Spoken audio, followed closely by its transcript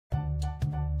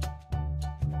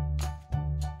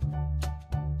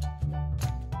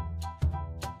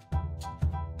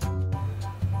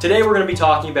Today we're going to be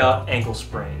talking about ankle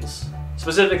sprains.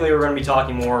 Specifically, we're going to be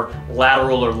talking more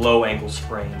lateral or low ankle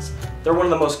sprains. They're one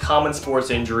of the most common sports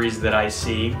injuries that I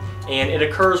see, and it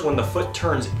occurs when the foot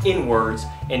turns inwards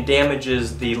and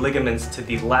damages the ligaments to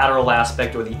the lateral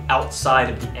aspect or the outside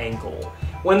of the ankle.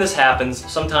 When this happens,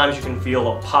 sometimes you can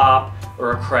feel a pop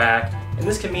or a crack, and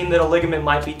this can mean that a ligament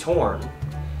might be torn.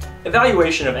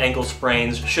 Evaluation of ankle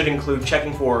sprains should include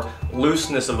checking for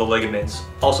looseness of the ligaments,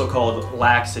 also called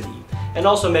laxity, and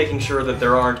also making sure that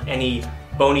there aren't any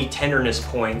bony tenderness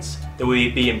points that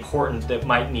would be important that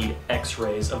might need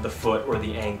x-rays of the foot or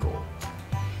the ankle.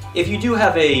 If you do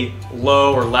have a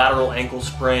low or lateral ankle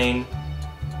sprain,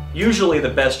 usually the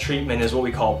best treatment is what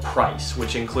we call PRICE,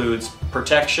 which includes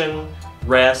protection,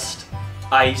 rest,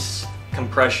 ice,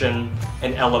 compression,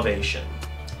 and elevation.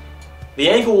 The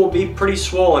ankle will be pretty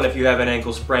swollen if you have an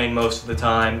ankle sprain most of the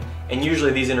time, and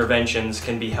usually these interventions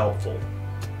can be helpful.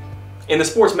 In the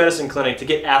sports medicine clinic, to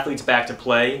get athletes back to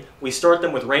play, we start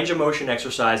them with range of motion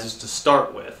exercises to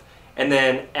start with, and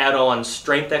then add on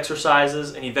strength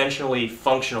exercises and eventually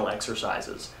functional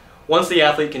exercises. Once the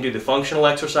athlete can do the functional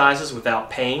exercises without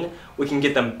pain, we can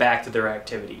get them back to their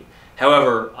activity.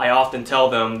 However, I often tell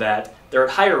them that they're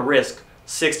at higher risk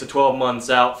 6 to 12 months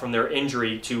out from their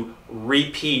injury to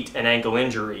repeat an ankle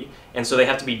injury, and so they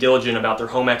have to be diligent about their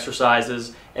home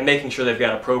exercises and making sure they've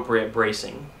got appropriate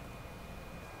bracing.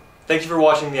 Thank you for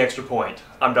watching The Extra Point.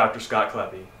 I'm Dr. Scott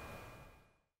Kleppe.